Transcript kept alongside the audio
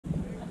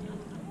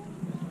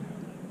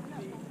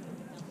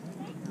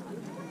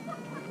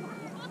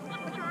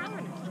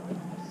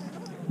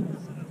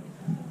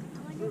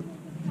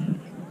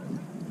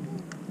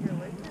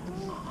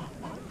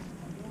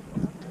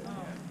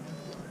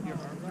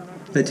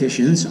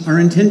competitions are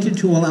intended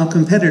to allow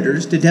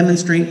competitors to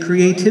demonstrate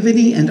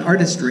creativity and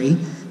artistry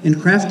in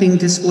crafting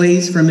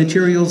displays from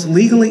materials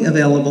legally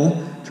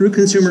available through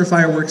consumer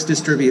fireworks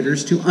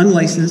distributors to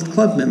unlicensed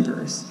club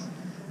members.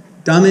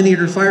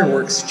 Dominator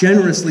Fireworks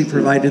generously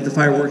provided the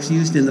fireworks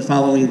used in the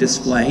following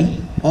display,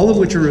 all of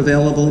which are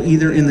available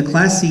either in the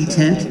Class C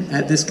tent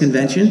at this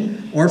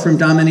convention or from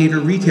Dominator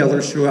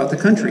retailers throughout the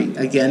country,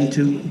 again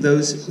to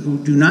those who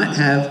do not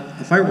have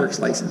a fireworks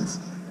license.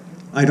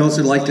 I'd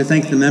also like to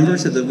thank the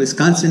members of the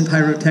Wisconsin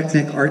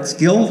Pyrotechnic Arts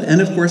Guild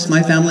and of course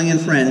my family and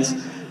friends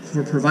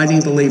for providing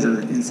the labor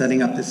in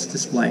setting up this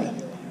display.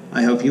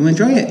 I hope you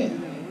enjoy it.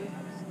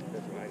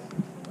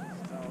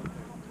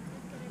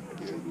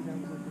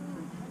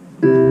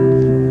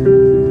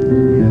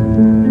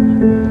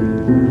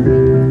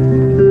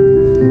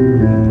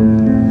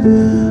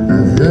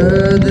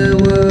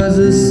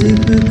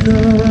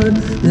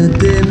 That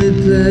David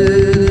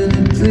played and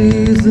it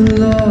pleased the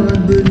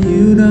Lord, but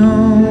you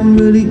don't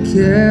really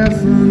care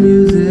for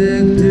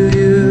music, do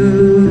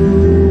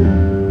you?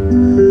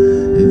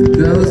 It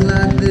goes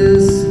like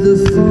this: the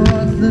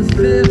fourth, the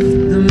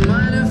fifth, the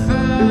minor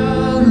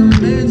fall, the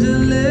major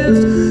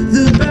lift,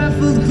 the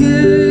baffled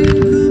king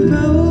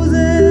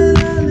composing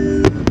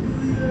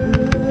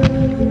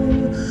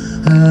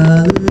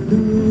hallelujah,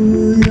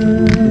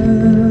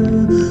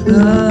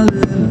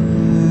 hallelujah,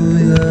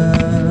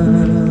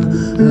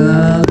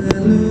 hallelujah.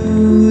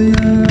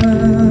 Hallelujah,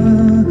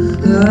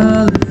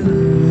 hallelujah.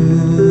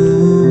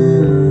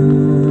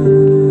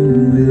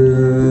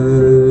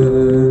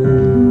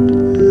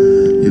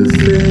 Your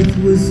faith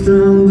was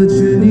strong, but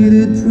you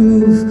needed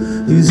proof.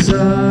 You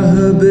saw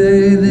her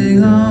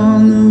bathing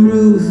on the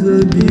roof,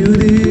 her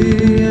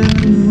beauty and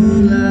the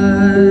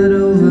moonlight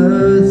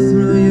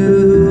overthrew you.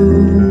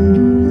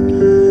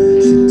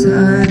 She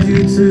tied you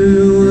to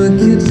a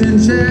kitchen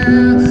chair,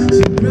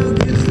 she broke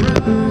your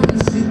throne,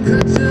 she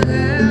cut your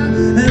hair.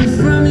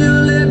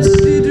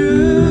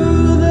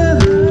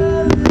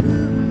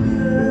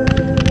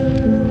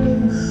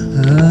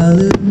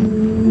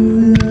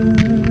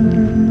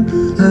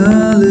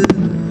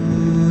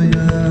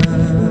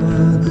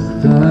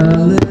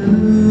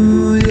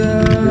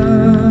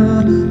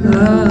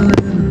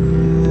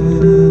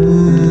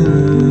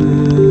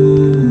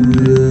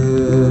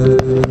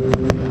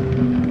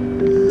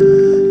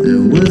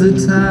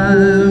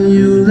 Time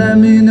you let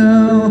me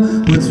know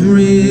what's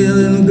real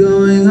and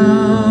going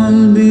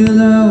on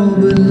below,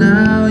 but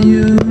now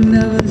you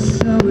never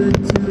show it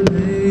to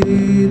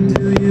me,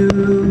 do you?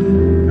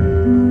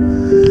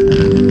 I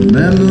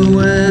remember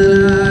when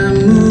I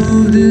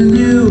moved in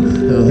you,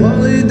 the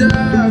holy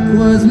dark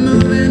was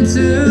moving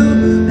too,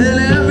 and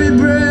every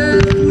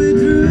breath we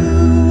drew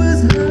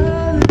was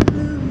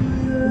hallelujah,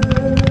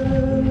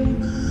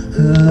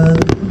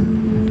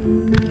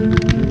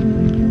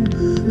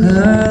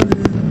 hallelujah,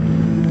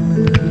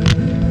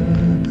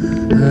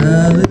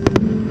 hallelujah.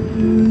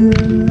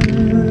 Hallelujah,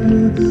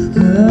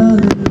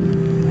 hallelujah.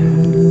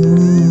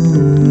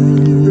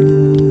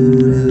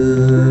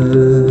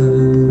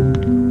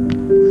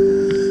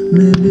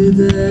 Maybe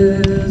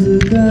there's a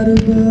God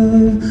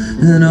above,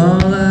 and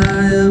all I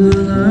ever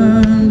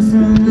learned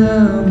from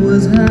love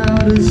was how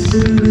to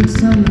shoot at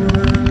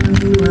someone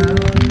who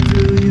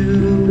outdrew you.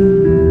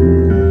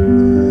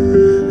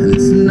 And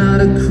it's not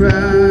a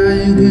cry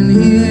you can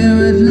hear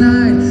at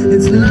night,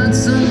 it's not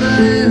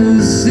somebody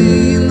who's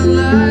seen the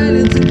light,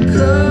 it's a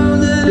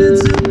cold and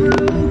it's a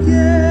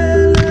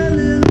broken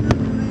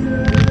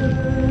hallelujah,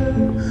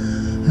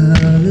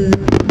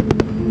 hallelujah,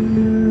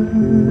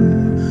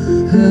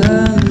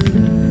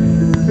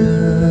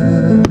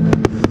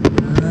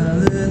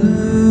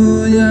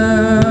 hallelujah,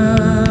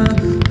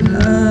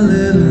 hallelujah,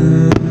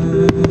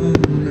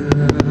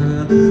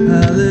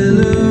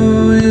 hallelujah,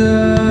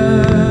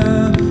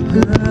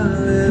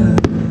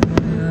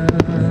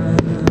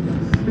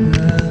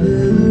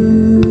 hallelujah,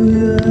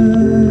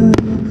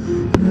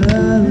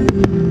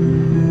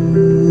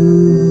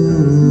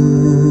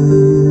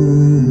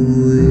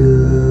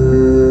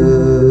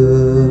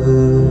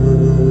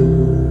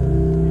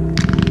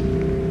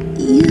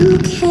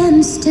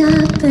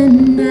 Stop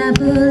an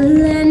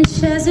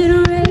avalanche as it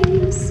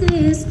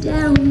races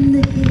down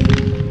the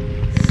hill.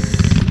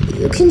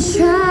 You can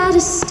try to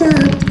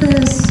stop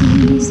the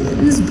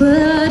seasons,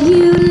 but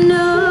you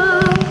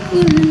know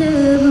you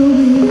never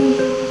will.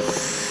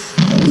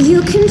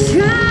 You can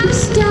try to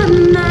stop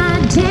my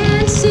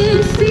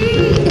dancing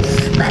feet,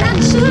 but I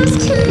just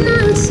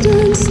cannot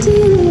stand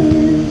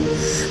still,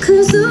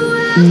 'cause the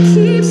world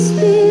keeps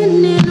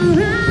spinning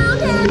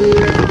round and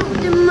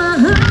round, and my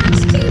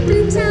heart's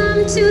keeping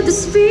time to the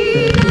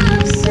speed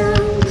of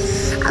sound.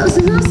 I was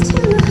lost